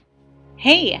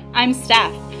Hey, I'm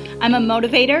Steph. I'm a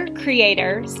motivator,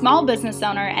 creator, small business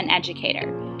owner, and educator.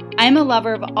 I'm a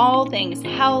lover of all things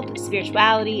health,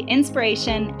 spirituality,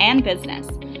 inspiration, and business.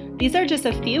 These are just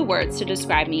a few words to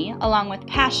describe me, along with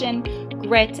passion,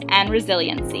 grit, and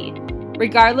resiliency.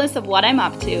 Regardless of what I'm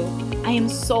up to, I am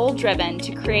soul-driven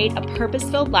to create a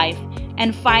purpose-filled life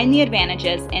and find the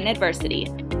advantages in adversity,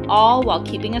 all while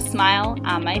keeping a smile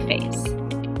on my face.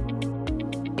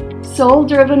 Soul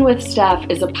Driven with Steph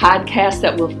is a podcast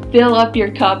that will fill up your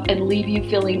cup and leave you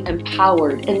feeling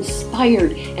empowered,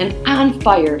 inspired, and on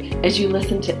fire as you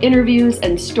listen to interviews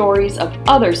and stories of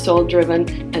other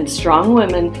soul-driven and strong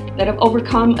women that have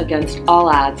overcome against all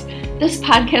odds. This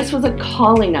podcast was a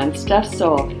calling on Steph's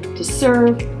soul to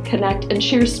serve, connect, and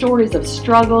share stories of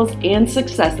struggles and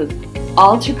successes,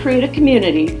 all to create a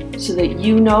community so that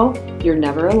you know you're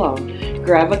never alone.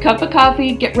 Grab a cup of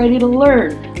coffee, get ready to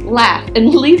learn, laugh,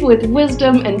 and leave with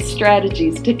wisdom and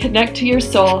strategies to connect to your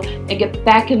soul and get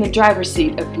back in the driver's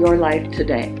seat of your life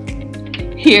today.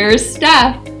 Here's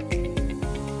Steph.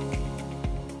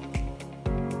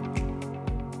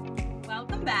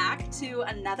 Welcome back to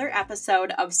another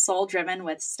episode of Soul Driven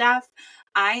with Steph.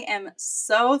 I am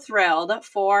so thrilled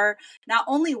for not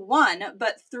only one,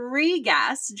 but three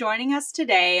guests joining us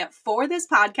today for this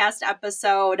podcast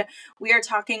episode. We are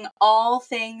talking all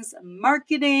things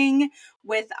marketing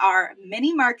with our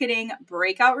mini marketing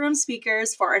breakout room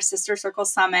speakers for our Sister Circle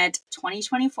Summit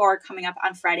 2024 coming up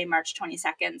on Friday, March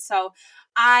 22nd. So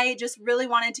I just really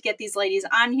wanted to get these ladies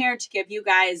on here to give you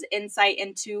guys insight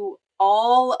into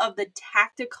all of the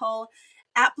tactical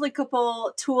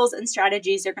applicable tools and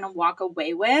strategies you're going to walk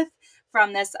away with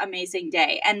from this amazing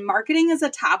day. And marketing is a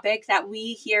topic that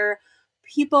we hear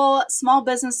people, small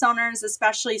business owners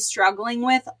especially, struggling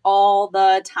with all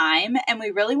the time. And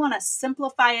we really want to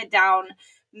simplify it down,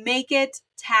 make it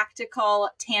tactical,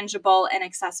 tangible, and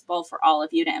accessible for all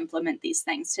of you to implement these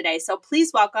things today. So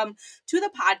please welcome to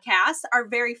the podcast. Our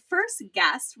very first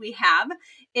guest we have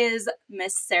is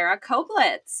Miss Sarah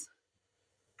Koblitz.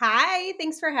 Hi,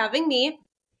 thanks for having me.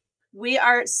 We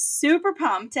are super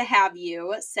pumped to have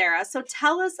you, Sarah. So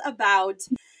tell us about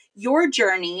your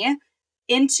journey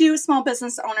into small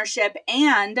business ownership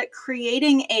and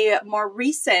creating a more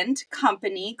recent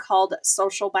company called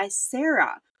Social by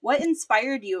Sarah. What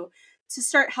inspired you to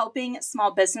start helping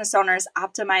small business owners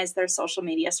optimize their social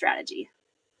media strategy?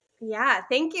 Yeah,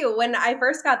 thank you. When I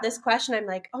first got this question, I'm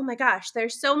like, oh my gosh,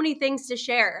 there's so many things to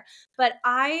share. But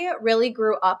I really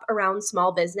grew up around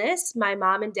small business. My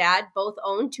mom and dad both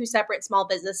owned two separate small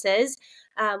businesses.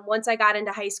 Once I got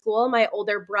into high school, my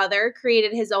older brother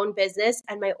created his own business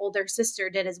and my older sister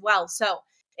did as well. So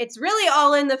it's really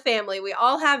all in the family. We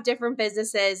all have different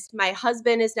businesses. My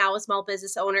husband is now a small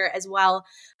business owner as well.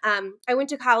 I went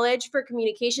to college for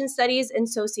communication studies and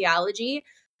sociology.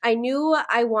 I knew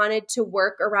I wanted to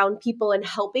work around people and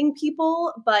helping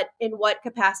people, but in what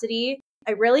capacity,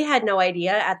 I really had no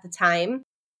idea at the time.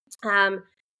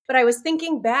 But I was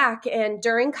thinking back, and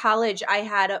during college, I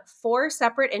had 4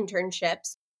 separate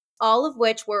internships, all of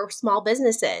which were small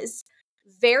businesses.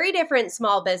 Very different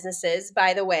small businesses,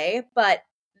 by the way, but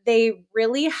they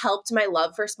really helped my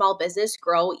love for small business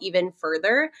grow even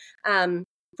further.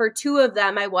 For 2 of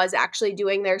them, I was actually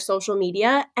doing their social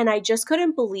media, and I just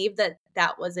couldn't believe that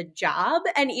that was a job.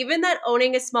 And even that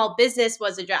owning a small business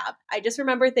was a job. I just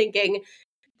remember thinking,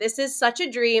 this is such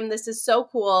a dream. This is so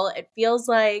cool. It feels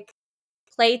like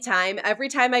playtime. Every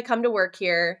time I come to work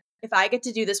here, if I get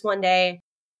to do this one day,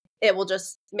 it will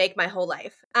just make my whole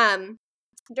life.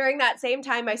 During that same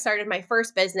time, I started my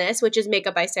first business, which is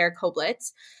Makeup by Sarah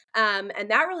Koblitz. And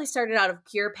that really started out of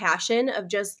pure passion of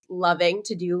just loving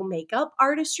to do makeup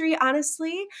artistry,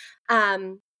 honestly.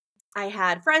 I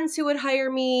had friends who would hire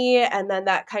me, and then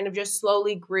that kind of just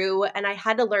slowly grew. And I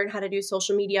had to learn how to do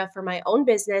social media for my own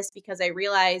business because I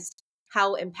realized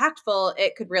how impactful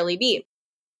it could really be.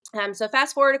 So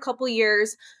fast forward a couple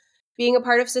years, being a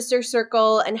part of Sister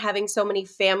Circle and having so many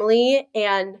family.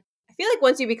 And I feel like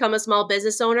once you become a small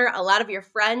business owner, a lot of your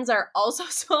friends are also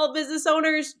small business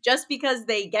owners just because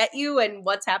they get you and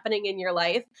what's happening in your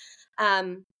life.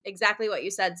 Exactly what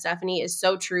you said, Stephanie, is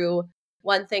so true.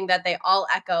 One thing that they all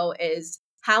echo is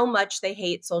how much they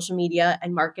hate social media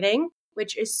and marketing,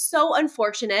 which is so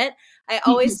unfortunate. I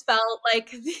always felt like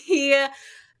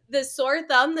the sore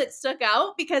thumb that stuck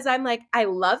out because I'm like, I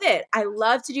love it. I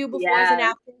love to do befores and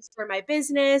afters for my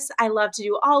business. I love to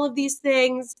do all of these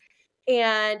things.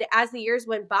 And as the years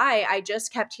went by, I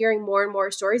just kept hearing more and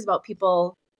more stories about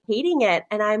people hating it.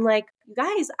 And I'm like, you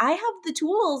guys, I have the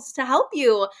tools to help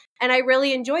you. And I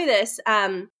really enjoy this.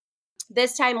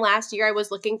 This time last year, I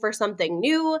was looking for something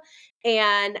new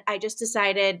and I just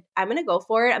decided I'm going to go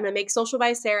for it. I'm going to make Social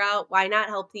by Sarah. Why not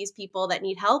help these people that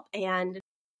need help? And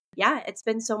yeah, it's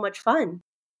been so much fun.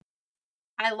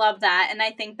 I love that. And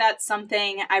I think that's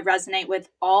something I resonate with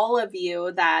all of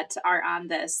you that are on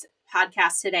this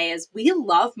podcast today is we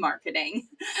love marketing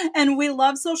and we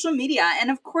love social media. And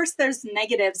of course, there's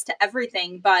negatives to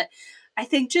everything, but I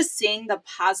think just seeing the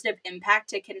positive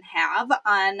impact it can have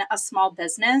on a small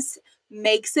business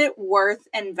makes it worth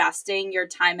investing your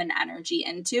time and energy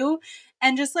into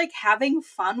and just like having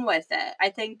fun with it. I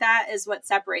think that is what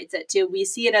separates it too. We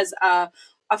see it as a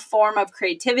form of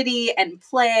creativity and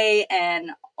play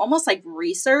and almost like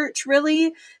research,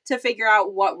 really, to figure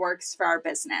out what works for our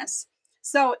business.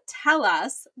 So tell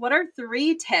us, what are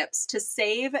 3 tips to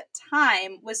save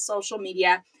time with social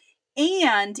media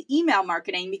and email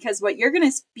marketing? Because what you're going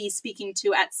to be speaking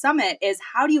to at Summit is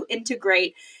how do you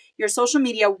integrate your social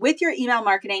media with your email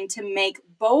marketing to make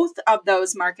both of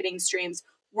those marketing streams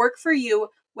work for you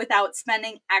without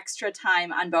spending extra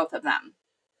time on both of them?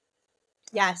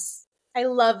 Yes, I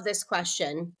love this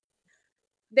question.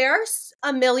 There's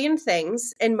a million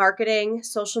things in marketing,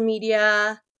 social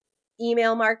media,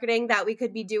 email marketing that we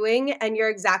could be doing. And you're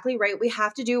exactly right. We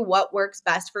have to do what works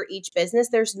best for each business.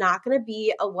 There's not going to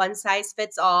be a one size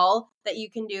fits all that you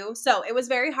can do. So it was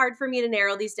very hard for me to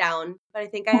narrow these down, but I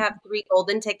think I have 3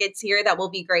 golden tickets here that will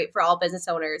be great for all business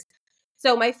owners.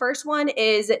 So my first one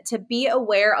is to be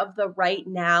aware of the right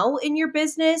now in your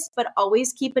business, but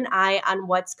always keep an eye on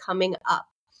what's coming up.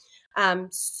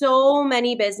 So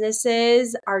many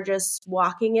businesses are just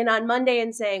walking in on Monday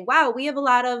and saying, wow, we have a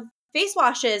lot of face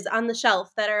washes on the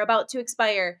shelf that are about to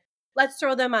expire. Let's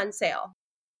throw them on sale.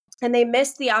 And they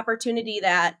missed the opportunity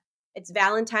that it's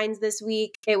Valentine's this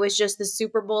week. It was just the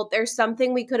Super Bowl. There's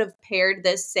something we could have paired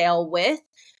this sale with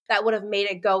that would have made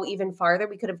it go even farther.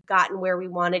 We could have gotten where we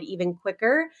wanted even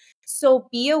quicker. So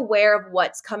be aware of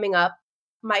what's coming up.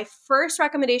 My first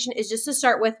recommendation is just to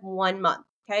start with 1 month.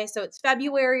 Okay, so it's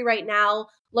February right now.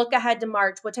 Look ahead to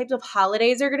March. What types of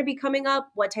holidays are going to be coming up?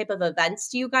 What type of events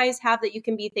do you guys have that you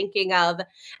can be thinking of?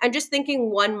 And just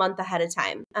thinking 1 month ahead of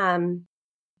time.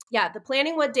 The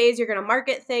planning what days you're going to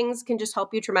market things can just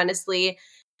help you tremendously.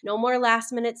 No more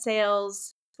last minute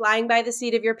sales, flying by the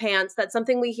seat of your pants. That's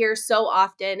something we hear so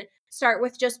often. Start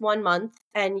with just 1 month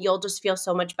and you'll just feel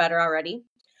so much better already.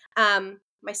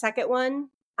 My second one,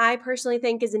 I personally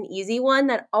think is an easy one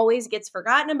that always gets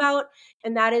forgotten about.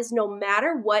 And that is no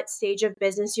matter what stage of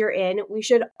business you're in, we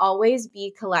should always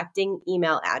be collecting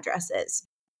email addresses.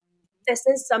 This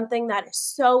is something that is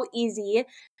so easy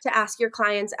to ask your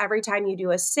clients every time you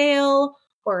do a sale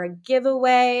or a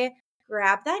giveaway.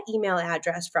 Grab that email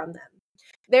address from them.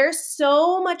 There's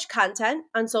so much content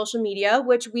on social media,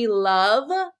 which we love,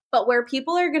 but where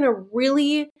people are going to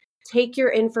really take your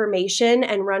information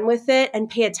and run with it and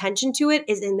pay attention to it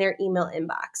is in their email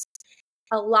inbox.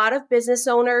 A lot of business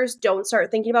owners don't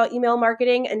start thinking about email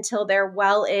marketing until they're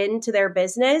well into their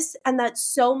business. And that's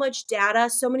so much data,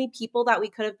 so many people that we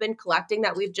could have been collecting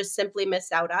that we've just simply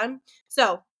missed out on.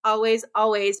 So always,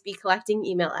 always be collecting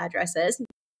email addresses.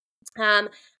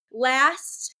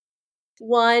 Last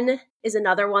one is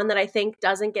another one that I think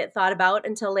doesn't get thought about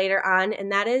until later on,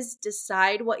 and that is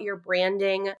decide what your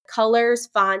branding colors,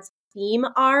 fonts, theme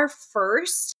are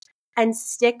first and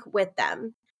stick with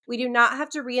them. We do not have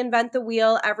to reinvent the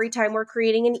wheel every time we're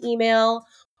creating an email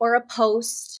or a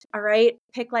post, all right?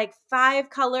 Pick like 5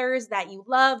 colors that you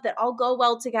love that all go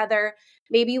well together,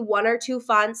 maybe 1 or 2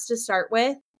 fonts to start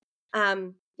with.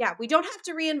 We don't have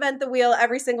to reinvent the wheel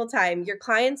every single time. Your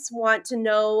clients want to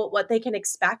know what they can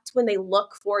expect when they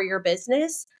look for your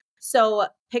business. So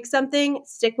pick something,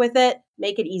 stick with it,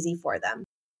 make it easy for them.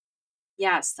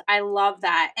 Yes, I love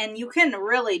that. And you can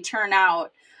really turn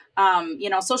out,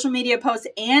 social media posts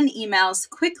and emails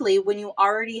quickly when you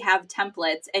already have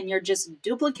templates and you're just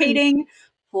duplicating,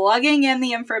 plugging in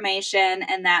the information.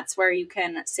 And that's where you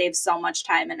can save so much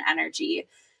time and energy.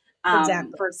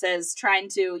 Exactly. Versus trying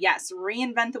to,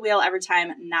 reinvent the wheel every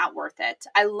time, not worth it.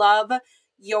 I love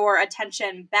your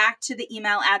attention back to the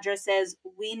email addresses.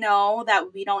 We know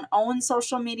that we don't own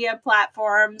social media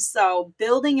platforms, so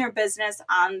building your business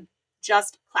on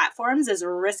just platforms is a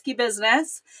risky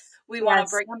business. We want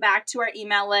to bring them back to our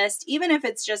email list, even if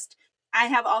it's just, I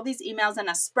have all these emails in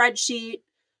a spreadsheet.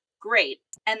 Great.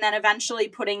 And then eventually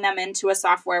putting them into a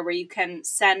software where you can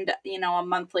send, a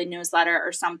monthly newsletter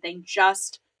or something.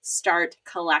 Just start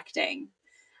collecting.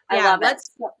 I love it.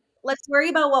 Let's worry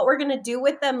about what we're going to do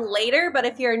with them later. But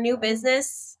if you're a new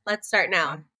business, let's start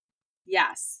now.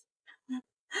 Yes.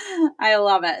 I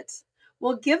love it.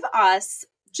 Well, give us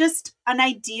just an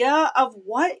idea of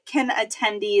what can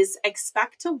attendees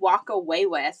expect to walk away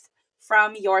with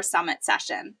from your summit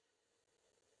session?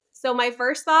 So my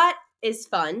first thought is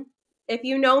fun. If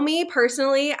you know me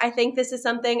personally, I think this is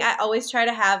something I always try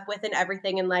to have within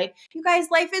everything in life. You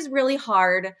guys, life is really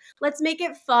hard. Let's make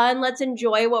it fun. Let's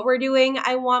enjoy what we're doing.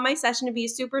 I want my session to be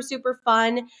super, super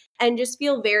fun and just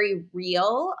feel very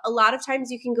real. A lot of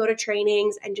times you can go to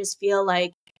trainings and just feel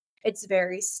like it's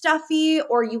very stuffy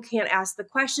or you can't ask the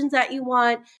questions that you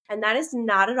want. And that is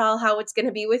not at all how it's going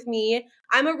to be with me.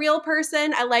 I'm a real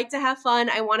person. I like to have fun.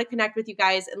 I want to connect with you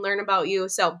guys and learn about you.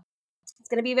 So it's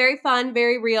going to be very fun,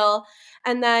 very real.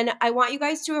 And then I want you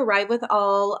guys to arrive with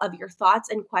all of your thoughts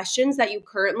and questions that you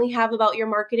currently have about your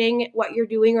marketing, what you're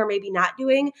doing or maybe not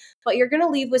doing. But you're going to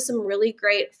leave with some really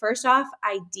great, first off,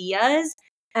 ideas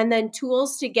and then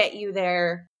tools to get you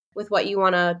there with what you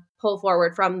want to pull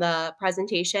forward from the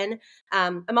presentation.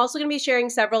 I'm also going to be sharing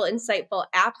several insightful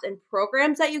apps and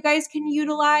programs that you guys can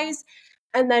utilize.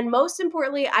 And then most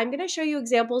importantly, I'm going to show you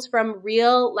examples from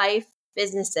real life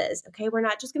businesses. Okay. We're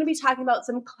not just going to be talking about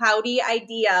some cloudy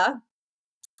idea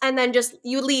and then just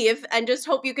you leave and just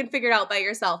hope you can figure it out by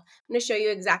yourself. I'm going to show you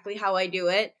exactly how I do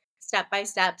it step by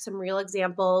step, some real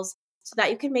examples so that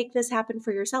you can make this happen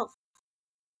for yourself.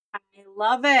 I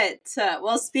love it.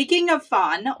 Well, speaking of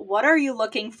fun, what are you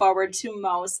looking forward to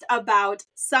most about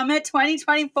Summit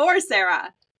 2024,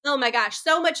 Sarah? Oh my gosh,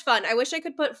 so much fun. I wish I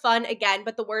could put fun again,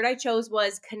 but the word I chose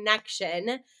was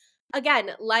connection.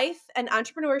 Again, life and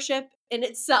entrepreneurship in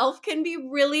itself can be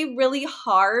really, really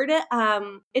hard.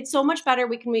 It's so much better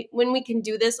when we can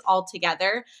do this all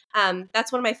together.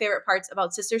 That's one of my favorite parts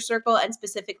about Sister Circle and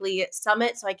specifically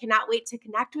Summit. So I cannot wait to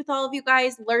connect with all of you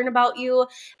guys, learn about you,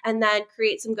 and then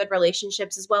create some good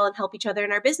relationships as well and help each other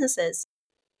in our businesses.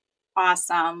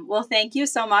 Awesome. Well, thank you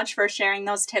so much for sharing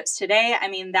those tips today. I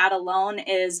mean, that alone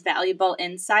is valuable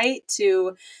insight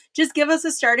to just give us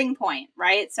a starting point,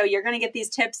 right? So you're going to get these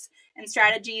tips and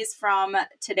strategies from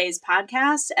today's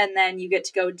podcast, and then you get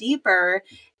to go deeper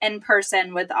in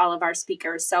person with all of our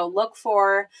speakers. So look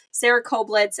for Sarah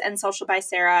Koblitz and Social by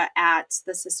Sarah at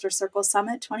the Sister Circle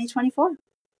Summit 2024.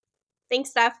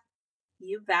 Thanks, Steph.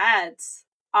 You bet.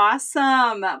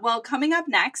 Awesome. Well, coming up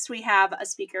next, we have a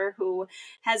speaker who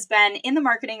has been in the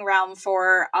marketing realm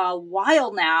for a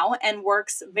while now and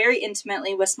works very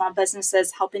intimately with small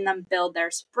businesses, helping them build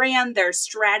their brand, their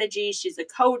strategy. She's a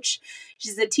coach.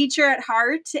 She's a teacher at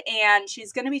heart, and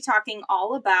she's going to be talking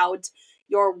all about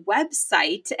your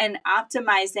website and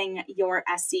optimizing your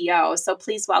SEO. So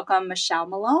please welcome Michelle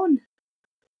Malone.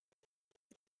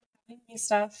 Thank you,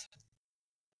 Steph.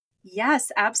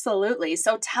 Yes, absolutely.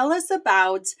 So tell us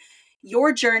about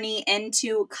your journey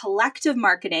into Collective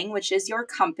Marketing, which is your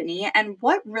company, and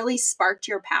what really sparked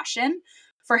your passion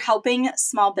for helping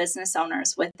small business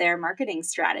owners with their marketing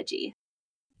strategy.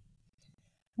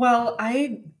 Well,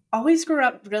 I always grew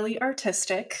up really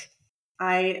artistic.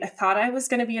 I thought I was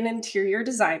going to be an interior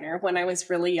designer when I was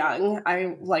really young.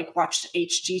 I watched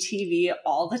HGTV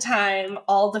all the time,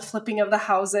 all the flipping of the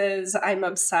houses. I'm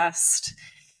obsessed.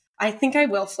 I think I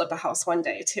will flip a house one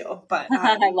day too, but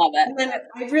I love it. And then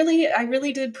I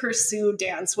really did pursue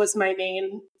dance was my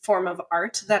main form of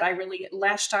art that I really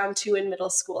latched onto in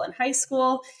middle school and high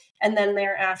school. And then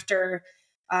thereafter,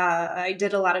 I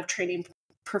did a lot of training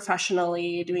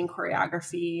professionally, doing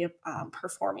choreography,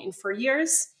 performing for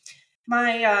years.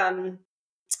 My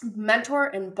mentor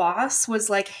and boss was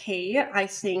like, hey, I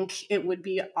think it would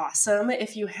be awesome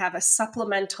if you have a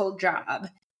supplemental job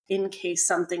in case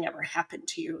something ever happened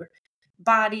to your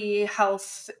body,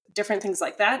 health, different things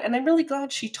like that. And I'm really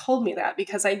glad she told me that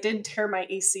because I did tear my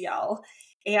ACL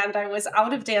and I was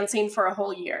out of dancing for a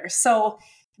whole year. So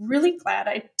really glad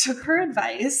I took her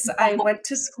advice. I went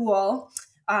to school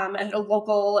at a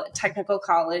local technical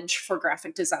college for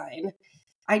graphic design.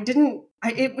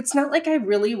 It's not like I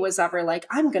really was ever like,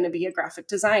 I'm going to be a graphic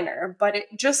designer, but it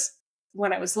just,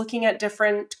 when I was looking at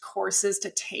different courses to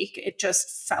take, it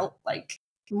just felt like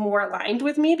more aligned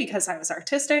with me because I was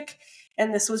artistic.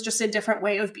 And this was just a different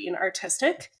way of being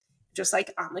artistic, just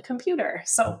like on the computer.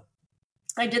 So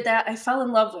I did that. I fell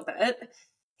in love with it.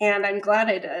 And I'm glad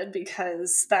I did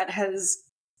because that has,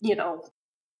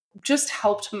 just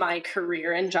helped my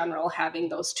career in general, having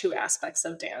those two aspects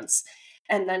of dance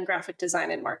and then graphic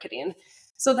design and marketing.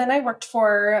 So then I worked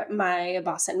for my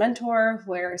boss and mentor,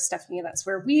 where Stephanie, that's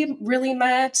where we really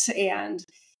met, and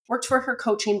worked for her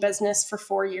coaching business for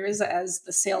 4 years as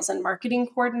the sales and marketing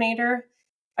coordinator.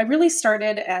 I really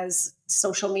started as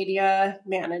social media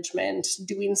management,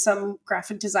 doing some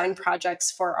graphic design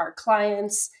projects for our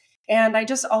clients. And I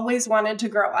just always wanted to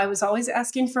grow. I was always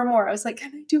asking for more. I was like,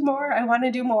 can I do more? I want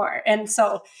to do more. And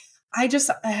so I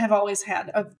have always had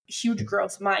a huge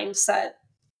growth mindset.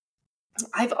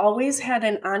 I've always had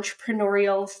an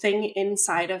entrepreneurial thing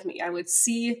inside of me. I would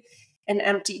see an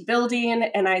empty building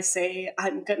and I say,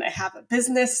 I'm going to have a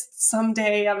business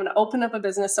someday. I'm going to open up a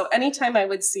business. So anytime I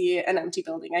would see an empty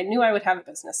building, I knew I would have a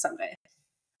business someday.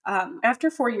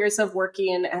 After 4 years of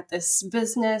working at this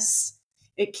business,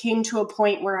 it came to a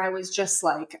point where I was just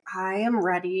like, I am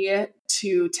ready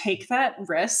to take that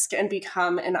risk and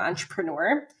become an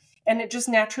entrepreneur. And it just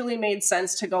naturally made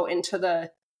sense to go into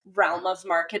the realm of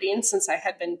marketing since I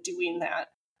had been doing that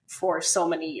for so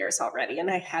many years already.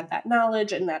 And I had that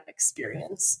knowledge and that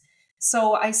experience.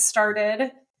 So I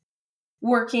started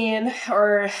working,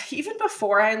 or even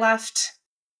before I left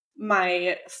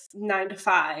my 9 to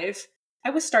 5, I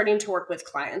was starting to work with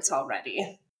clients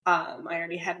already. I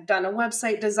already had done a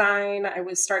website design. I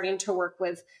was starting to work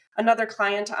with another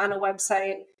client on a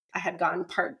website. I had gone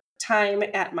part-time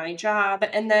at my job.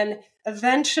 And then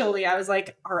eventually I was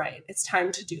like, all right, it's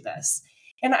time to do this.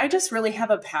 And I just really have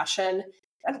a passion,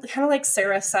 kind of like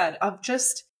Sarah said, of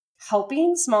just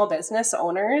helping small business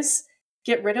owners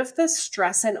get rid of the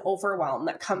stress and overwhelm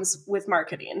that comes with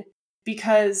marketing.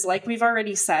 Because like we've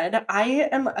already said, I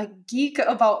am a geek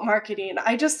about marketing.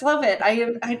 I just love it.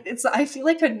 I feel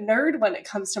like a nerd when it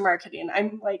comes to marketing.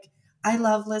 I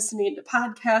love listening to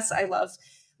podcasts. I love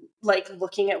like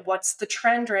looking at what's the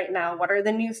trend right now. What are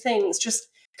the new things? Just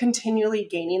continually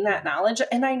gaining that knowledge.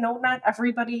 And I know not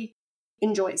everybody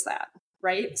enjoys that,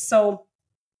 right? So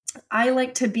I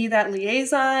like to be that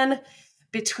liaison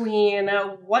between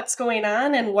what's going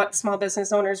on and what small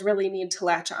business owners really need to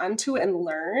latch onto and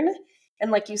learn. And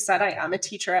like you said, I am a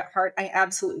teacher at heart. I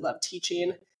absolutely love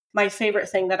teaching. My favorite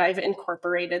thing that I've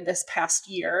incorporated this past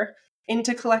year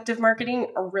into collective marketing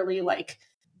are really like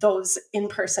those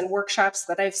in-person workshops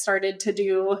that I've started to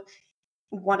do,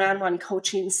 one-on-one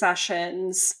coaching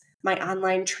sessions, my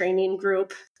online training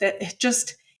group. That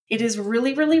it is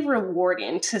really, really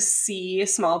rewarding to see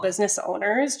small business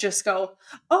owners just go,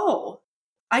 oh,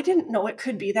 I didn't know it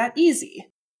could be that easy.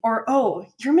 Or, oh,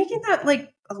 you're making that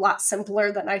like a lot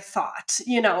simpler than I thought,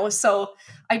 So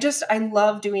I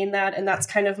love doing that. And that's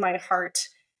kind of my heart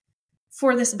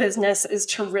for this business, is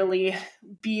to really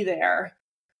be there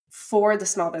for the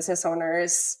small business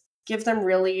owners, give them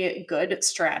really good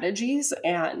strategies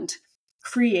and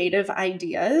creative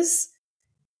ideas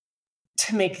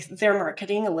to make their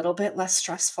marketing a little bit less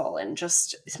stressful and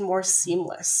just more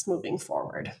seamless moving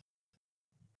forward.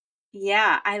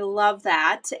 Yeah, I love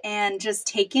that. And just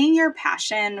taking your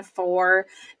passion for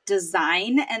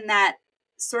design and that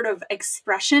sort of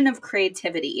expression of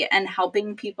creativity and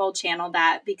helping people channel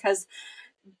that, because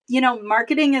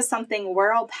marketing is something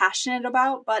we're all passionate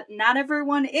about, but not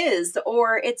everyone is,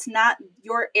 or it's not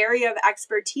your area of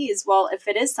expertise. Well, if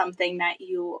it is something that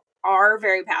you are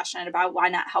very passionate about, why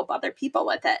not help other people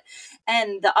with it?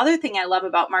 And the other thing I love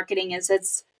about marketing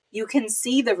is you can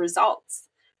see the results,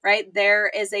 right? There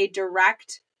is a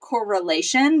direct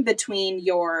correlation between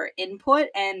your input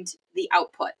and the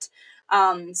output.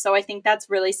 So I think that's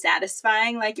really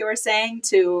satisfying, like you were saying,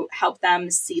 to help them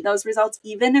see those results,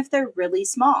 even if they're really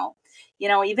small.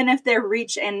 Even if their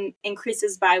reach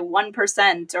increases by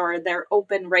 1% or their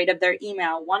open rate of their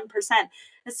email 1%,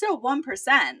 it's still 1%.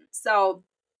 So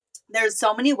there's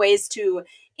so many ways to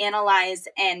analyze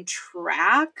and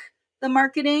track the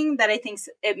marketing that I think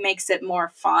it makes it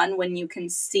more fun when you can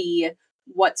see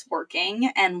what's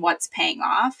working and what's paying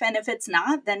off. And if it's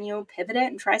not, then you pivot it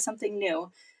and try something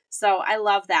new. So I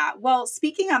love that. Well,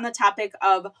 speaking on the topic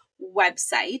of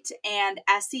website and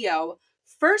SEO,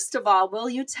 first of all, will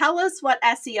you tell us what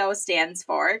SEO stands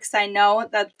for? Because I know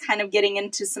that's kind of getting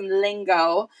into some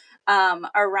lingo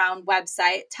around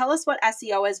website. Tell us what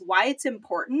SEO is, why it's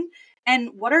important,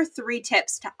 and what are 3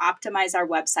 tips to optimize our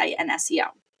website and SEO?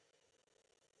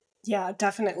 Yeah,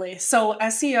 definitely. So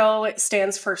SEO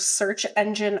stands for search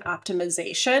engine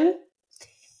optimization.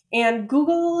 And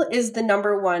Google is the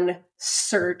 #1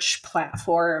 search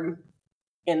platform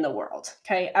in the world.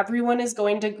 Okay. Everyone is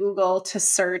going to Google to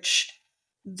search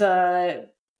the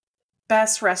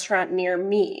best restaurant near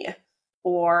me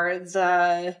or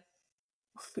the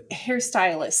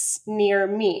hairstylists near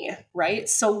me, right?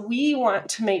 So we want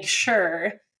to make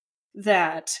sure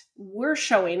that we're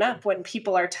showing up when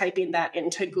people are typing that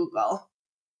into Google.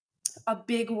 A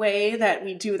big way that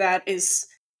we do that is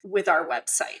with our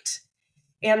website.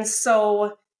 And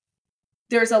so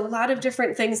there's a lot of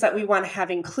different things that we want to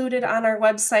have included on our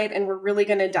website, and we're really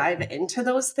going to dive into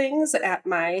those things at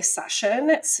my session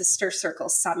at Sister Circle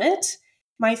Summit.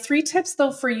 My 3 tips,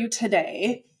 though, for you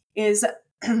today is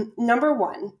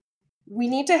 #1, we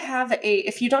need to have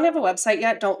if you don't have a website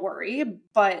yet, don't worry.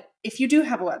 But if you do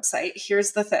have a website,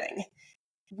 here's the thing.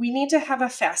 We need to have a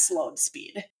fast load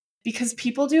speed because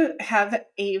people do have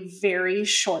a very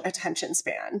short attention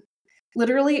span.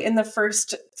 Literally in the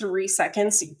first 3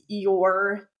 seconds,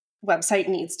 your website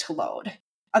needs to load.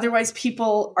 Otherwise,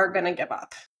 people are going to give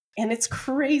up. And it's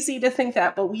crazy to think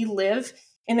that, but we live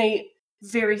in a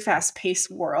very fast-paced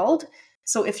world.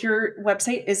 So if your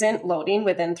website isn't loading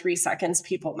within 3 seconds,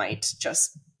 people might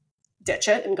just ditch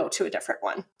it and go to a different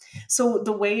one. So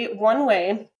one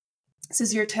way, this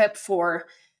is your tip for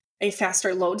a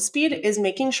faster load speed, is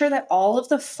making sure that all of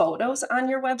the photos on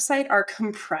your website are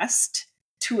compressed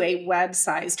to a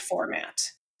web-sized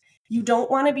format. You don't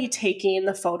want to be taking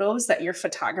the photos that your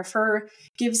photographer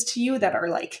gives to you that are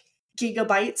like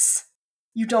gigabytes.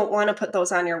 You don't want to put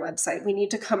those on your website. We need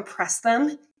to compress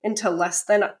them into less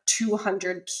than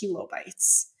 200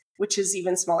 kilobytes, which is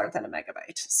even smaller than a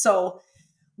megabyte. So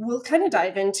we'll kind of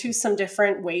dive into some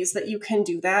different ways that you can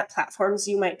do that, platforms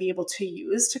you might be able to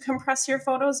use to compress your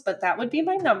photos, but that would be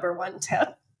my number one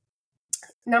tip.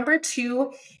 Number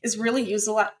two is really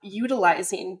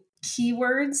utilizing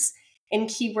keywords and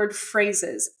keyword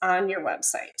phrases on your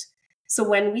website. So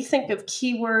when we think of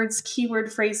keywords,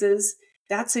 keyword phrases,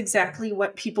 that's exactly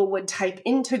what people would type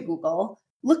into Google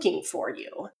looking for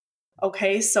you.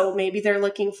 Okay, so maybe they're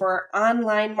looking for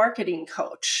online marketing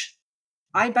coach.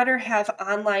 I better have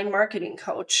online marketing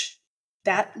coach,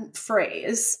 that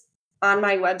phrase, on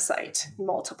my website,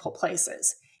 multiple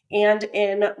places, and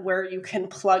in where you can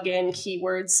plug in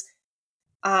keywords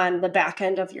on the back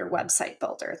end of your website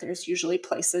builder. There's usually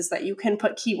places that you can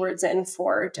put keywords in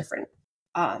for different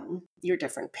your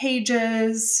different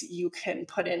pages. You can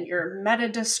put in your meta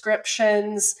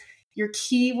descriptions, your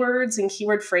keywords and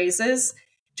keyword phrases.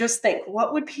 Just think,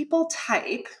 what would people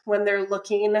type when they're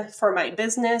looking for my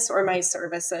business or my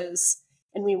services?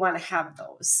 And we want to have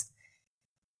those.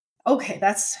 Okay,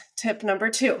 that's tip number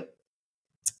two.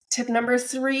 Tip number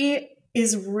three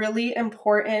is really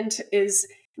important, is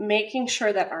making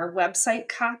sure that our website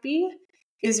copy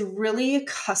is really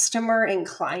customer and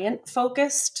client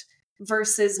focused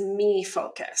versus me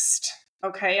focused.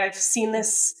 Okay, I've seen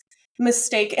this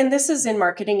mistake, and this is in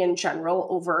marketing in general,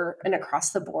 over and across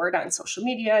the board, on social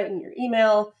media, in your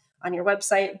email, on your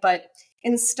website. But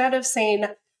instead of saying,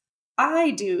 I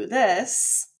do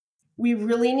this, we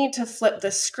really need to flip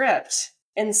the script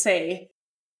and say,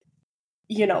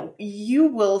 you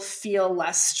will feel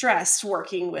less stressed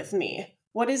working with me.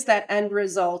 What is that end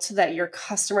result that your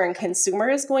customer and consumer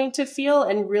is going to feel?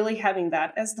 And really having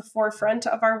that as the forefront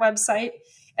of our website.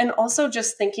 And also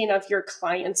just thinking of your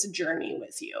client's journey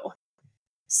with you.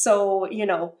 So,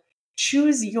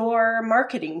 choose your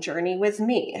marketing journey with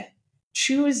me.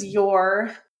 Choose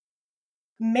your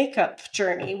makeup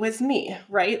journey with me,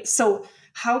 right? So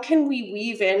how can we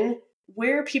weave in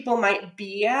where people might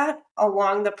be at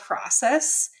along the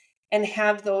process and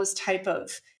have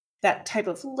that type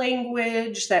of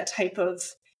language, that type of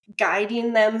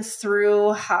guiding them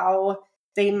through how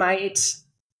they might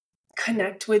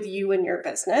connect with you and your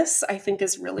business, I think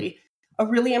is really a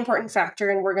really important factor.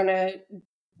 And we're going to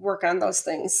work on those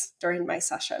things during my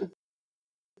session.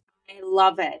 I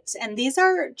love it. And these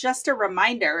are just a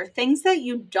reminder, things that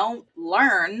you don't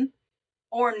learn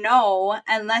or know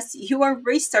unless you are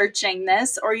researching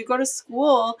this or you go to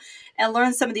school and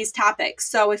learn some of these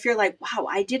topics. So if you're like, wow,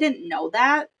 I didn't know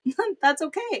that, that's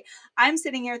okay. I'm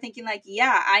sitting here thinking like,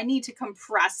 yeah, I need to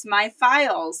compress my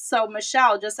files. So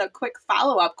Michelle, just a quick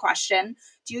follow-up question.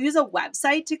 Do you use a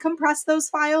website to compress those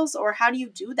files, or how do you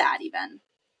do that even?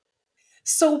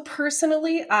 So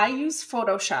personally, I use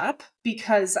Photoshop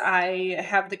because I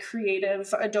have the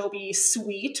Creative Adobe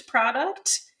Suite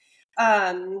product.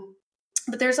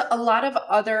 But there's a lot of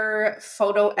other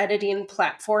photo editing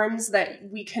platforms that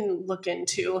we can look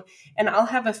into. And I'll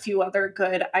have a few other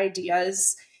good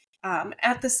ideas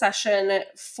at the session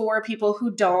for people who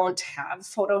don't have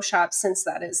Photoshop, since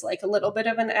that is like a little bit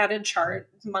of an added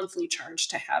monthly charge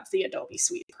to have the Adobe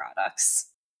Suite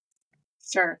products.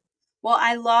 Sure. Well,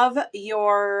 I love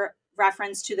your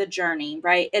reference to the journey,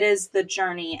 right? It is the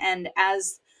journey. And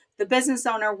as the business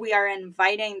owner, we are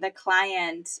inviting the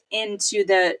client into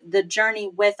the journey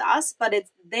with us, but it's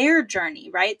their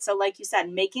journey, right? So like you said,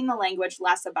 making the language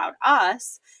less about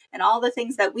us and all the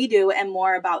things that we do and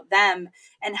more about them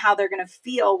and how they're going to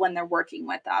feel when they're working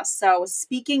with us. So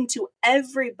speaking to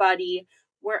everybody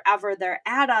wherever they're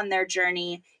at on their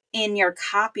journey in your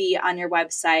copy on your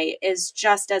website is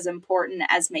just as important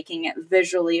as making it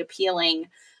visually appealing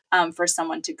for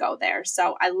someone to go there.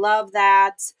 So I love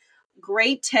that.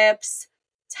 Great tips.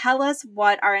 tell us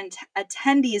what our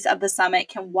attendees of the summit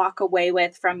can walk away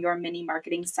with from your mini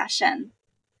marketing session.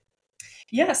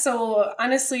 Yeah, so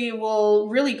honestly, we'll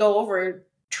really go over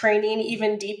training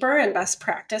even deeper and best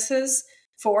practices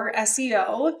for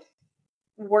SEO,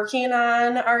 working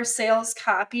on our sales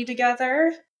copy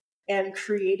together, and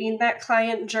creating that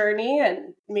client journey,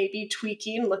 and maybe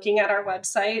tweaking, looking at our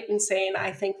website and saying,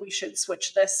 I think we should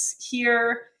switch this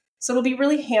here. So it'll be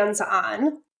really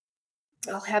hands-on.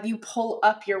 I'll have you pull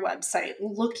up your website,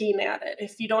 looking at it.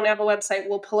 If you don't have a website,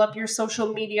 we'll pull up your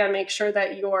social media, make sure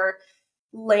that your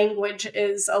language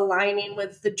is aligning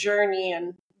with the journey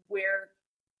and where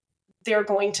they're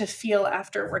going to feel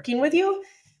after working with you.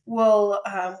 We'll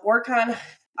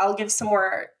I'll give some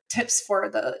more tips for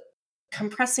the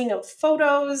compressing of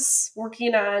photos,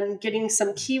 working on getting some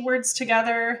keywords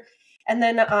together. And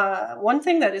then one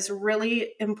thing that is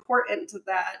really important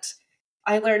that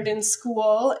I learned in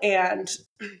school and,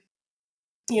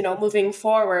 moving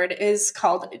forward is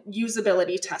called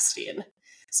usability testing.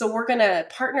 So we're going to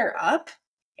partner up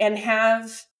and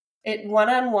have it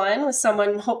one-on-one with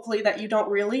someone, hopefully that you don't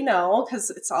really know, because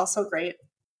it's also great.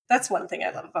 That's one thing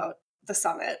I love about the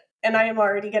summit. And I am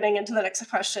already getting into the next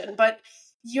question, but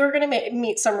you're going to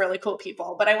meet some really cool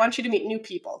people, but I want you to meet new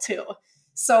people too.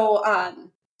 So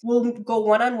we'll go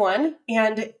one-on-one,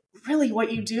 and really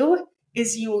what you do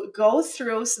is you go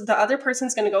through, the other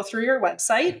person's going to go through your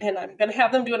website, and I'm going to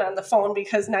have them do it on the phone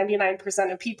because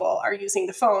 99% of people are using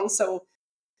the phone. So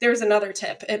there's another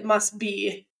tip. It must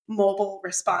be mobile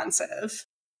responsive.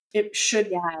 It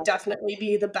should definitely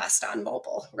be the best on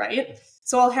mobile, right?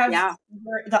 So I'll have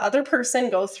the other person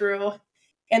go through,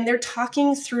 and they're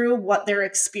talking through what they're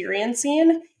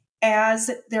experiencing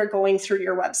as they're going through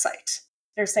your website.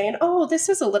 They're saying, oh, this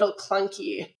is a little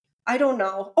clunky. I don't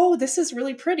know. Oh, this is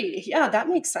really pretty. Yeah, that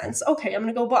makes sense. Okay, I'm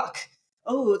going to go book.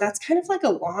 Oh, that's kind of like a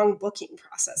long booking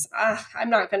process. I'm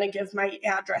not going to give my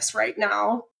address right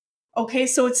now. Okay,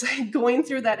 so it's like going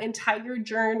through that entire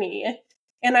journey.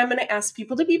 And I'm going to ask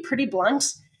people to be pretty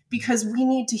blunt because we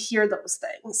need to hear those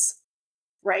things,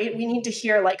 right? We need to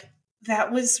hear like,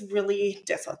 that was really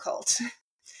difficult.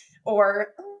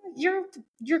 Or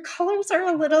your colors are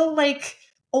a little like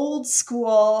old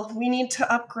school. We need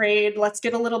to upgrade. Let's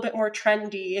get a little bit more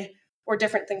trendy, or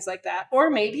different things like that. Or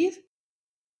maybe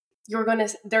they're going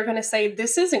to say,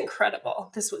 this is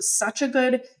incredible. This was such a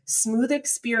good, smooth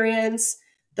experience.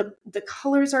 The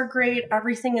colors are great.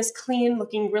 Everything is clean,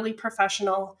 looking really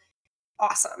professional.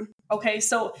 Awesome. Okay,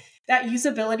 so that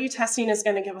usability testing is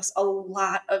going to give us a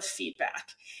lot of feedback.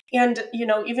 And,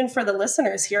 even for the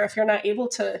listeners here, if you're not able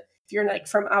to, if you're like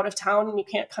from out of town and you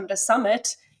can't come to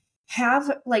Summit,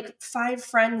 have like 5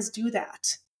 friends do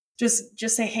that. Just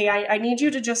say, hey, I need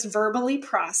you to just verbally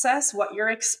process what you're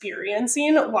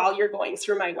experiencing while you're going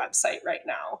through my website right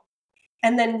now.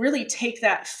 And then really take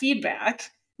that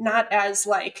feedback, not as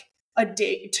like a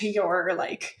dig to your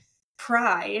like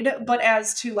pride, but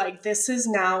as to like, this is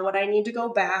now what I need to go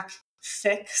back,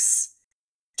 fix,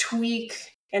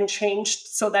 tweak, and change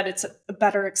so that it's a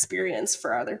better experience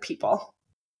for other people.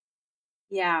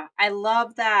 Yeah, I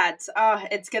love that. Oh,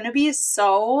 it's going to be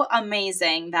so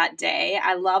amazing that day.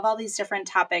 I love all these different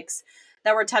topics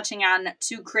that we're touching on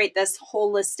to create this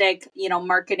holistic,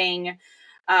 marketing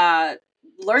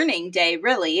learning day,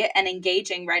 really, and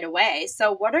engaging right away.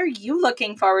 So what are you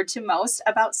looking forward to most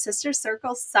about Sister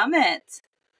Circle Summit?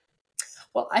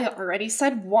 Well, I already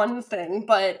said one thing,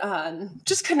 but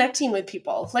just connecting with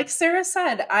people. Like Sarah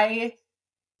said,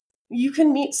 you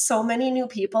can meet so many new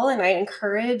people, and I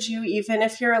encourage you, even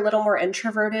if you're a little more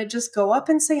introverted, just go up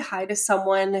and say hi to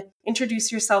someone, introduce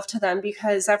yourself to them,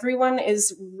 because everyone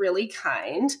is really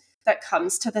kind that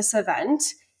comes to this event.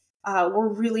 We're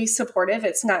really supportive.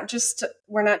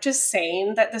 We're not just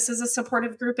saying that this is a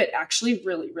supportive group. It actually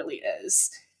really, really is.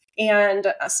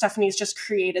 And Stephanie's just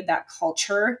created that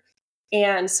culture.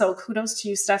 And so kudos to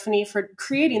you, Stephanie, for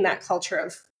creating that culture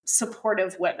of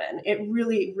supportive women. It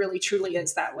really, really, truly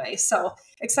is that way. So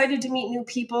excited to meet new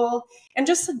people and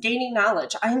just gaining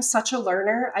knowledge. I am such a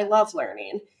learner. I love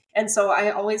learning. And so I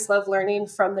always love learning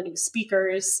from the new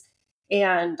speakers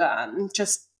and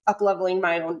just up-leveling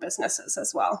my own businesses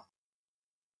as well.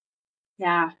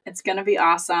 Yeah, it's going to be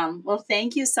awesome. Well,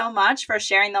 thank you so much for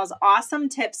sharing those awesome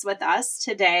tips with us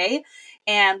today.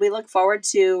 And we look forward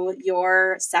to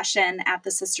your session at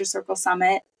the Sister Circle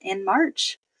Summit in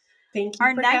March. Thank you.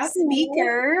 Our next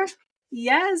speaker.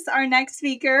 Yes, our next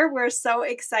speaker, we're so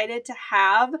excited to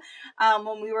have.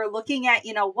 When we were looking at,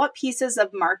 what pieces of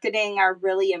marketing are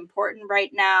really important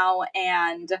right now,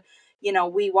 and,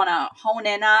 we want to hone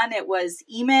in on, it was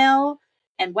email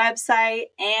and website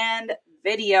and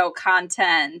video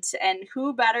content. And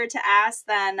who better to ask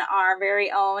than our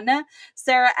very own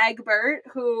Sarah Egbert,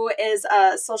 who is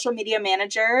a social media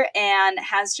manager and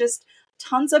has just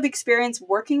tons of experience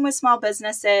working with small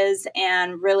businesses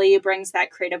and really brings that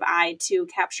creative eye to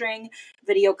capturing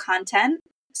video content,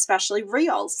 especially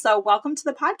reels. So welcome to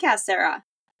the podcast, Sarah.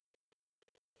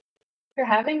 For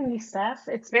having me, Steph.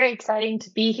 It's very exciting to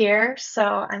be here. So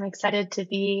I'm excited to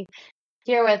be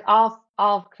here with all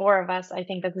four of us. I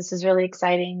think that this is really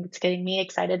exciting. It's getting me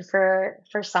excited for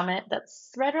Summit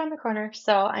that's right around the corner.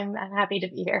 So I'm happy to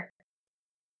be here.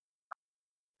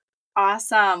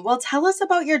 Awesome. Well, tell us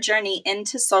about your journey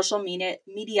into social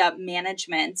media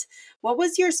management. What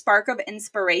was your spark of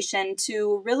inspiration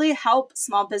to really help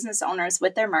small business owners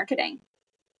with their marketing?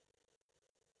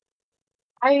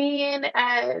 I mean,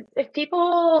 if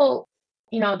people,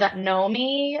 that know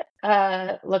me,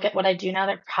 look at what I do now,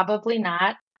 they're probably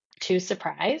not too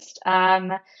surprised.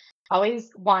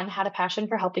 Always, one, had a passion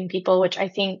for helping people, which I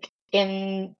think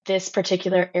in this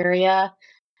particular area,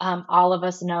 all of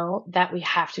us know that we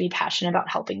have to be passionate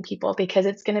about helping people because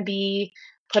it's going to be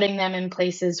putting them in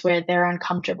places where they're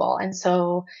uncomfortable. And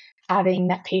so having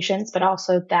that patience, but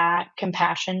also that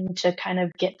compassion to kind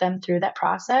of get them through that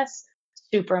process,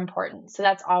 super important. So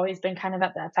that's always been kind of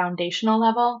at that foundational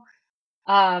level.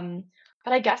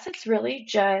 But I guess it's really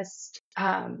just,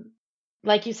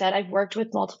 like you said, I've worked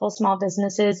with multiple small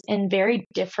businesses in very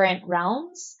different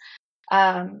realms.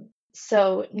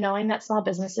 So knowing that small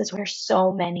businesses wear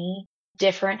so many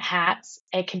different hats,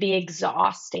 it can be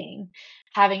exhausting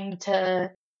having to,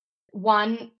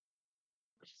 one,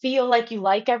 feel like you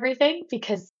like everything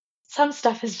because some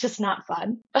stuff is just not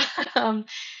fun.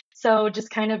 So just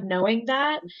kind of knowing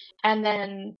that and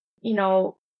then,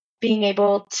 being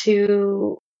able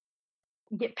to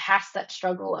get past that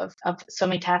struggle of so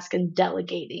many tasks and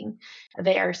delegating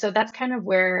there. So that's kind of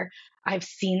where I've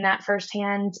seen that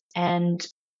firsthand and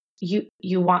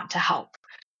you want to help.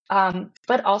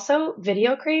 But also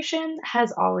video creation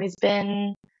has always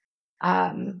been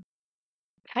kind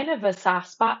of a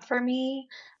soft spot for me.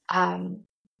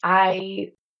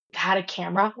 I had a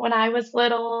camera when I was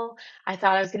little. I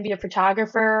thought I was going to be a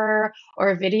photographer or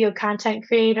a video content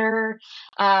creator,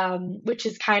 which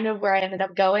is kind of where I ended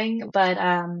up going. But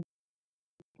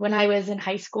when I was in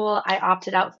high school, I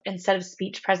opted out instead of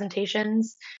speech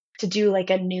presentations to do like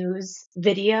a news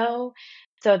video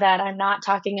so that I'm not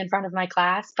talking in front of my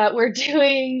class, but we're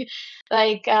doing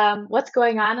like what's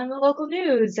going on in the local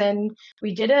news. And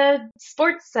we did a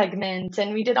sports segment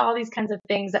and we did all these kinds of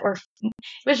things that it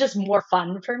was just more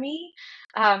fun for me.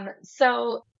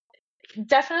 So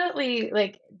definitely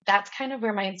like that's kind of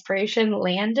where my inspiration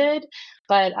landed.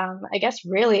 But I guess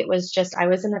really it was just I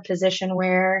was in a position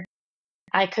where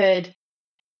I could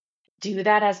do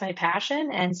that as my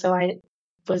passion. And so I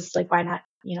was like, why not,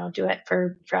 do it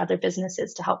for other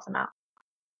businesses to help them out.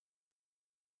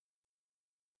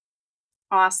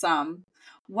 Awesome.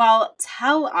 Well,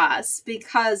 tell us,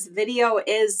 because video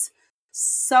is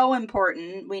so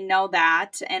important. We know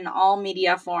that in all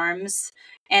media forms,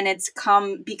 and it's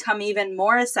become even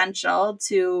more essential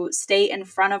to stay in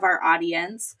front of our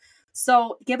audience.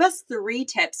 So give us 3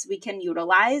 tips we can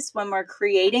utilize when we're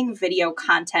creating video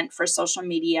content for social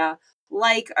media,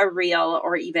 like a reel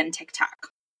or even TikTok.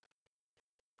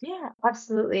 Yeah,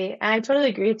 absolutely. And I totally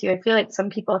agree with you. I feel like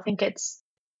some people think it's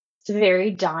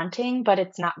very daunting, but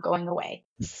it's not going away.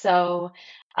 So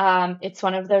it's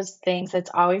one of those things that's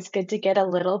always good to get a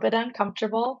little bit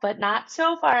uncomfortable, but not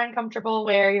so far uncomfortable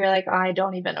where you're like, oh, I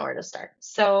don't even know where to start.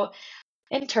 So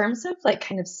in terms of like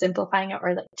kind of simplifying it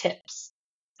or like tips,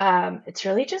 it's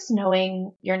really just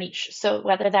knowing your niche. So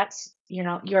whether that's,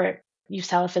 you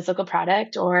sell a physical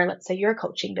product or let's say you're a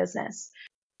coaching business,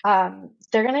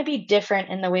 they're going to be different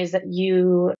in the ways that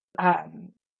you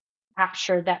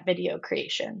capture that video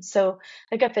creation. So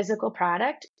like a physical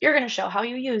product, you're going to show how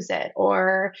you use it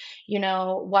or,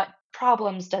 what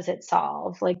problems does it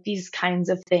solve, like these kinds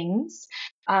of things.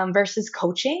 Versus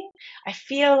coaching, I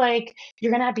feel like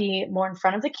you're going to be more in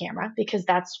front of the camera because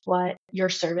that's what your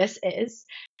service is.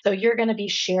 So you're going to be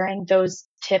sharing those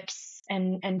tips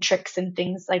and tricks and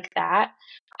things like that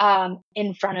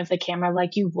in front of the camera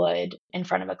like you would in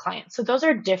front of a client. So those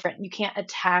are different. You can't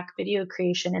attack video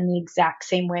creation in the exact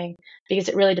same way because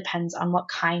it really depends on what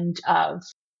kind of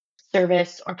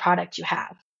service or product you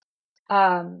have.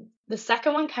 The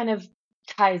second one kind of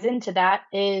ties into that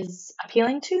is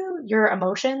appealing to your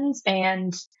emotions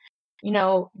and,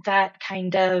 that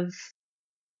kind of,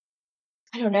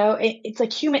 I don't know, it's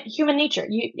like human nature.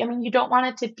 You don't want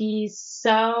it to be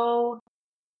so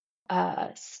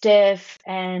stiff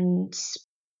and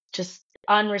just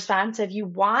unresponsive, you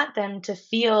want them to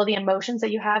feel the emotions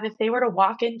that you have if they were to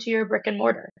walk into your brick and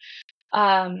mortar.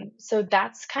 So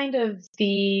that's kind of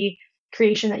the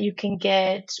creation that you can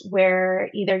get where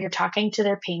either you're talking to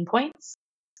their pain points.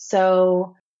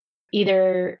 So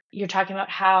either you're talking about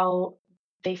how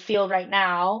they feel right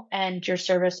now and your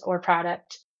service or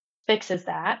product fixes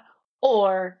that,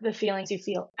 or the feelings you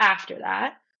feel after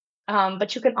that.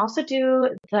 But you can also do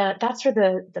that's where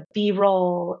the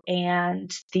B-roll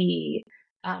and the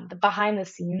behind the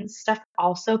scenes stuff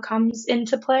also comes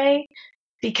into play,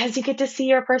 because you get to see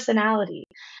your personality.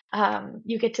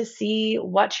 You get to see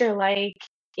what you're like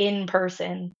in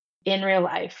person, in real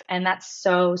life. And that's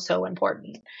so, so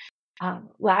important.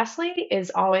 Lastly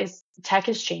is always tech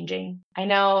is changing. I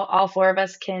know all four of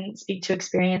us can speak to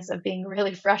experience of being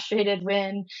really frustrated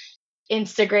when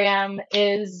Instagram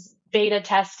is beta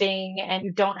testing and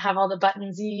you don't have all the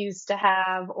buttons you used to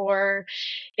have, or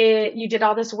you did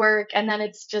all this work and then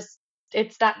it's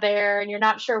not there and you're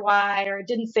not sure why, or it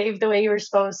didn't save the way you were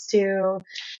supposed to.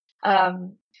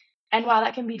 And while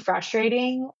that can be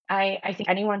frustrating, I think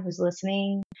anyone who's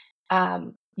listening,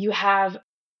 you have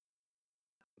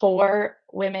 4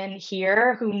 women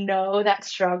here who know that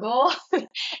struggle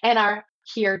and are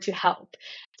here to help.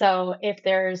 So if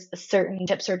there's certain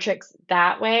tips or tricks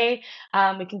that way,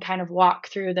 we can kind of walk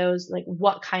through those, like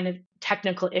what kind of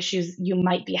technical issues you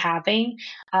might be having,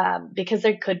 because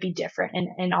they could be different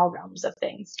in all realms of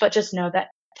things. But just know that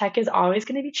tech is always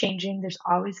going to be changing. There's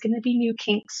always going to be new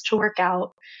kinks to work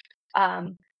out.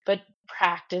 But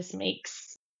practice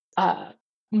makes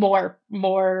more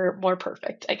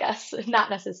perfect, I guess. Not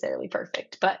necessarily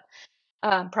perfect, but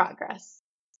progress.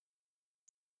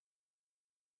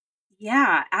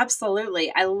 Yeah,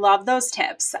 absolutely. I love those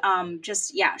tips.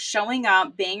 Just, yeah, showing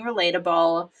up, being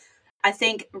relatable. I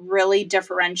think really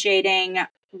differentiating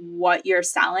what you're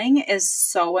selling is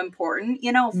so important.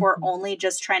 You know, if we're only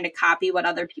just trying to copy what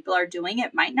other people are doing,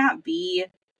 it might not be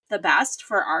the best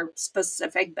for our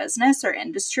specific business or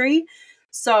industry.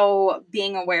 So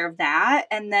being aware of that,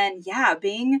 and then, yeah,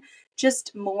 being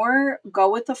just more go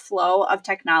with the flow of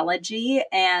technology.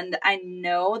 And I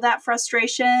know that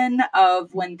frustration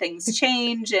of when things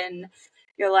change and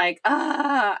you're like,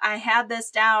 I had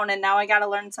this down and now I got to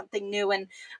learn something new. And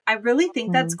I really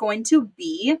think that's going to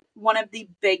be one of the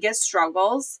biggest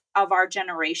struggles of our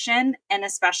generation. And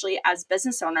especially as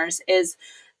business owners, is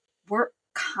we're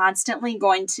constantly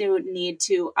going to need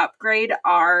to upgrade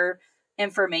our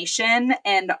information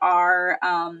and our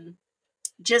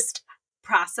just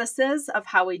processes of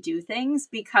how we do things,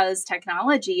 because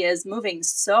technology is moving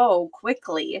so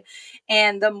quickly.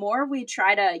 And the more we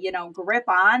try to, grip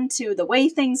on to the way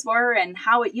things were and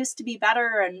how it used to be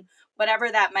better and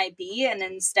whatever that might be, and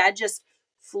instead just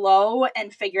flow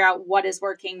and figure out what is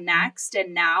working next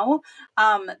and now,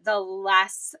 the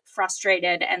less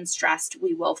frustrated and stressed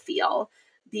we will feel,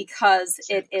 because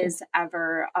it is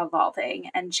ever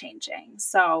evolving and changing.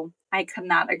 So I could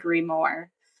not agree more.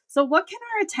 So what can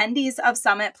our attendees of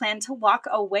Summit plan to walk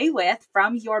away with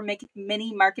from your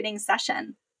mini marketing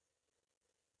session?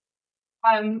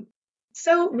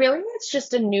 So really, it's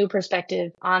just a new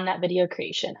perspective on that video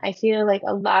creation. I feel like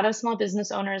a lot of small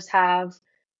business owners have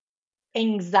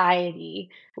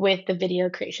anxiety with the video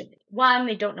creation. One,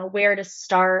 they don't know where to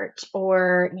start,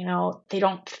 or, they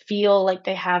don't feel like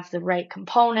they have the right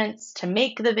components to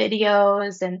make the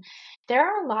videos. And there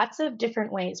are lots of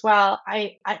different ways. While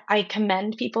I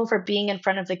commend people for being in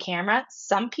front of the camera,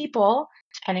 some people,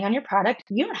 depending on your product,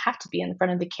 you don't have to be in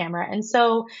front of the camera. And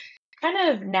so kind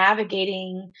of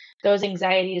navigating those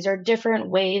anxieties or different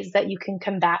ways that you can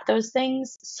combat those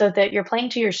things so that you're playing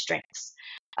to your strengths.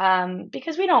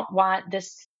 Because we don't want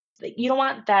you don't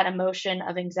want that emotion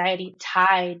of anxiety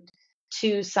tied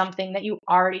to something that you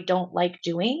already don't like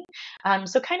doing.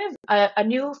 So kind of a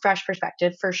new, fresh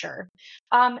perspective for sure.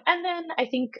 And then I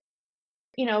think,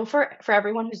 for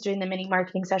everyone who's doing the mini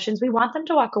marketing sessions, we want them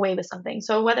to walk away with something.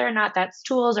 So whether or not that's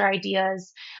tools or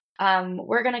ideas,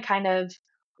 we're going to kind of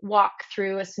walk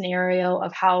through a scenario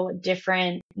of how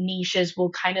different niches will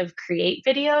kind of create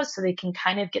videos so they can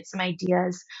kind of get some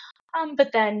ideas.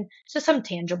 But then just some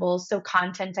tangibles, so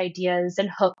content ideas and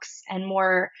hooks and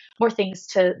more things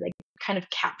to like kind of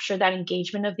capture that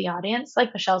engagement of the audience.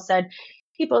 Like Michelle said,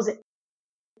 people's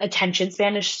attention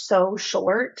span is so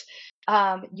short.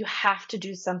 You have to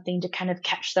do something to kind of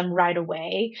catch them right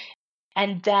away.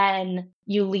 And then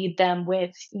you lead them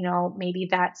with, maybe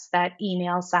that's that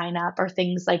email sign up or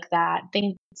things like that,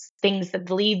 things that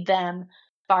lead them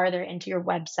farther into your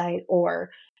website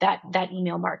or that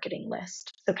email marketing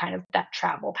list. So kind of that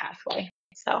travel pathway.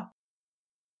 So.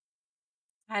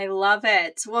 I love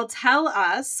it. Well, tell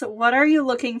us, what are you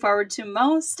looking forward to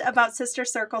most about Sister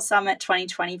Circle Summit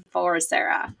 2024,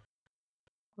 Sarah?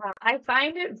 I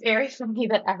find it very funny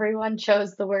that everyone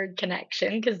chose the word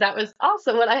connection because that was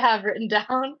also what I have written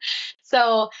down.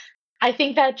 So I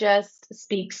think that just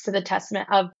speaks to the testament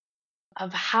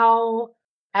of how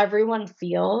everyone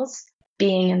feels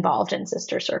being involved in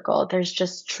Sister Circle. There's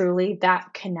just truly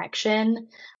that connection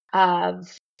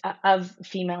of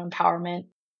female empowerment,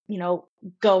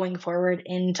 going forward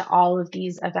into all of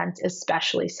these events,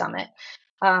 especially Summit.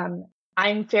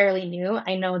 I'm fairly new.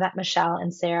 I know that Michelle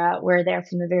and Sarah were there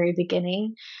from the very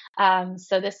beginning.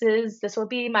 So this will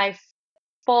be my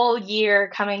full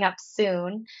year coming up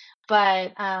soon.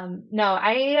 But no,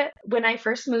 when I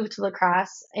first moved to La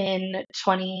Crosse in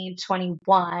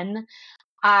 2021,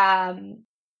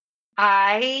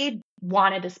 I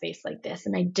wanted a space like this,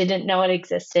 and I didn't know it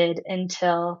existed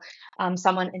until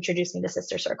someone introduced me to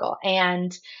Sister Circle.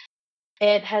 And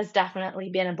it has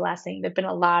definitely been a blessing. There've been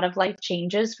a lot of life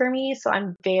changes for me. So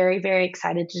I'm very, very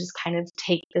excited to just kind of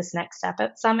take this next step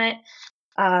at Summit.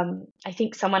 I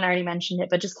think someone already mentioned it,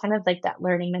 but just kind of like that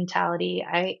learning mentality.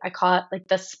 I call it like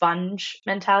the sponge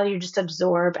mentality. You just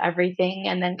absorb everything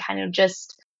and then kind of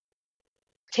just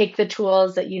take the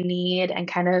tools that you need and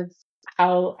kind of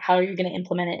how you're going to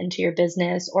implement it into your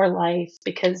business or life.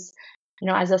 Because,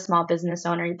 as a small business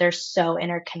owner, they're so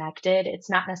interconnected. It's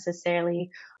not necessarily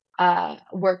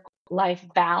work-life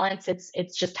balance.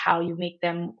 It's just how you make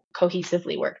them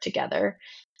cohesively work together.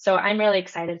 So I'm really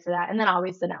excited for that. And then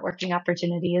always the networking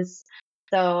opportunities.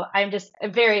 So I'm just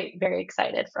very, very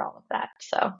excited for all of that.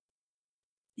 So.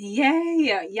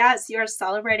 Yay. Yes, you are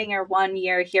celebrating your 1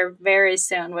 year here very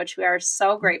soon, which we are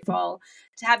so grateful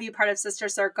to have you part of Sister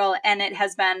Circle. And it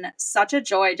has been such a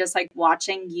joy just like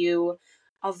watching you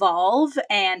evolve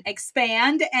and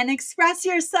expand and express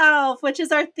yourself, which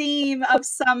is our theme of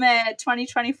Summit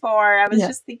 2024. I was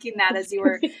just thinking that as you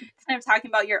were kind of talking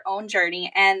about your own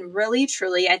journey. And really,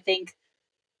 truly, I think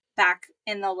back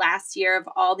in the last year of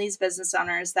all these business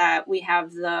owners that we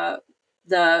have the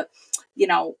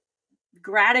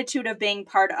gratitude of being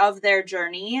part of their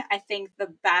journey. I think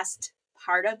the best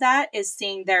part of that is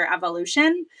seeing their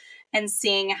evolution and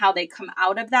seeing how they come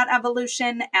out of that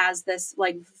evolution as this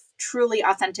like truly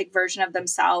authentic version of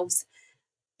themselves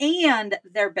and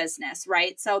their business,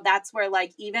 right? So that's where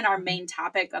like even our main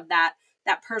topic of that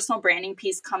personal branding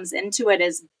piece comes into it,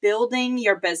 is building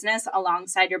your business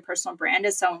alongside your personal brand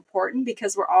is so important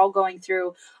because we're all going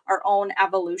through our own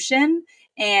evolution,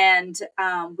 and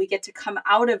we get to come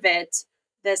out of it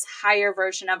this higher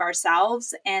version of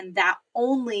ourselves. And that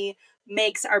only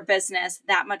makes our business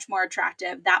that much more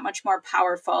attractive, that much more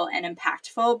powerful and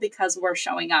impactful because we're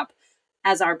showing up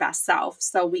as our best self.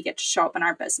 So we get to show up in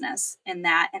our business in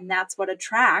that. And that's what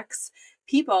attracts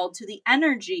people to the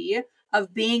energy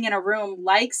of being in a room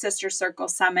like Sister Circle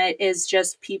Summit, is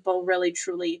just people really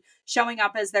truly showing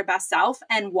up as their best self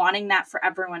and wanting that for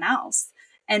everyone else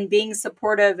and being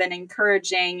supportive and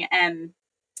encouraging and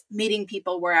meeting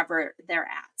people wherever they're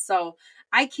at. So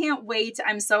I can't wait.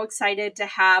 I'm so excited to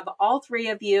have all three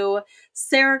of you,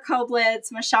 Sarah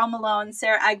Koblitz, Michelle Malone,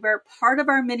 Sarah Egbert, part of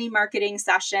our mini marketing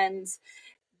sessions.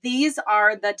 These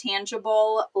are the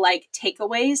tangible like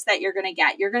takeaways that you're going to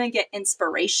get. You're going to get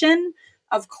inspiration,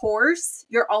 of course.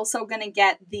 You're also going to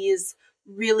get these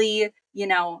really,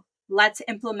 let's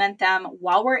implement them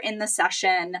while we're in the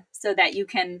session so that you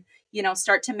can,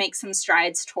 start to make some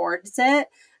strides towards it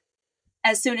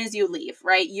as soon as you leave,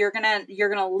 right? You're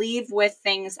gonna leave with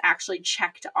things actually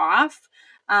checked off,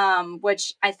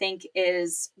 which I think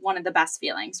is one of the best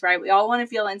feelings, right? We all want to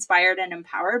feel inspired and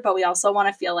empowered, but we also want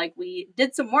to feel like we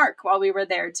did some work while we were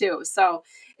there too. So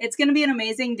it's going to be an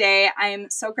amazing day. I'm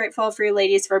so grateful for you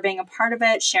ladies for being a part of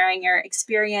it, sharing your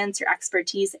experience, your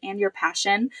expertise, and your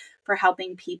passion for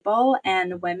helping people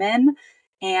and women.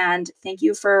 And thank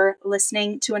you for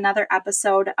listening to another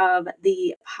episode of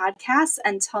the podcast.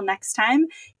 Until next time,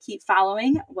 keep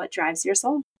following what drives your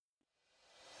soul.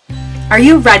 Are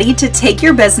you ready to take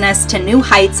your business to new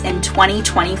heights in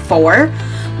 2024?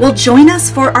 Well, join us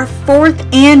for our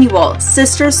 4th annual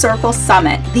Sister Circle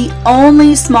Summit, the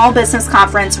only small business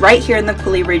conference right here in the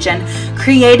Coulee region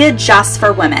created just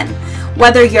for women.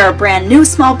 Whether you're a brand new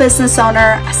small business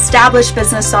owner, established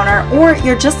business owner, or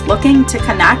you're just looking to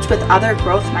connect with other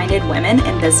growth-minded women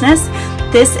in business,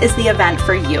 this is the event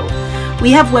for you.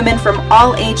 We have women from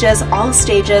all ages, all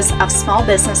stages of small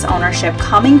business ownership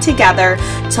coming together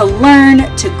to learn,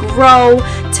 to grow,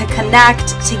 to connect,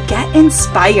 to get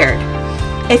inspired.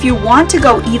 If you want to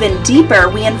go even deeper,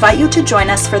 we invite you to join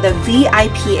us for the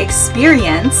VIP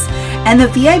experience and the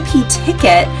VIP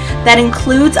ticket that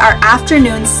includes our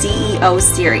afternoon CEO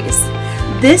series.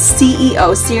 This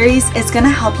CEO series is going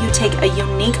to help you take a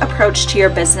unique approach to your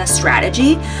business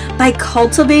strategy by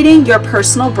cultivating your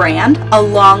personal brand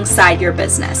alongside your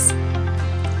business.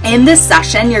 In this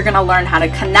session, you're going to learn how to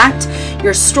connect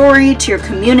your story to your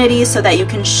community so that you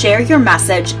can share your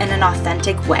message in an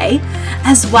authentic way,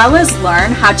 as well as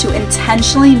learn how to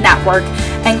intentionally network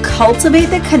and cultivate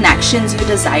the connections you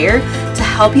desire to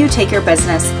help you take your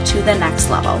business to the next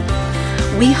level.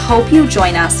 We hope you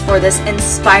join us for this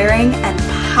inspiring and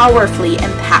powerfully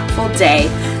impactful day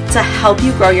to help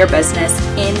you grow your business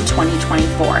in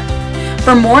 2024.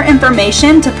 For more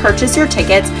information to purchase your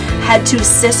tickets, head to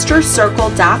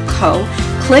sistercircle.co,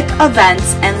 click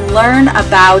events, and learn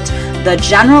about the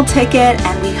general ticket,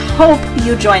 and we hope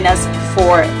you join us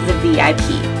for the VIP.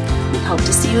 We hope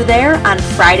to see you there on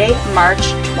Friday, March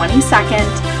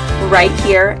 22nd, right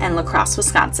here in La Crosse,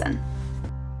 Wisconsin.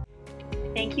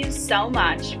 Thank you so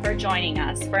much for joining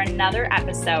us for another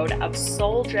episode of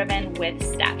Soul Driven with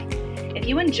Steph. If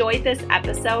you enjoyed this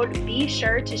episode, be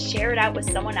sure to share it out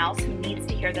with someone else who needs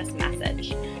to hear this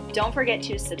message. Don't forget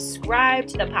to subscribe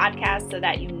to the podcast so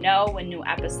that you know when new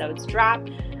episodes drop.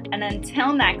 And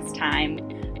until next time,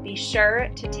 be sure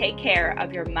to take care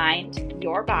of your mind,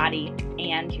 your body,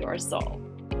 and your soul.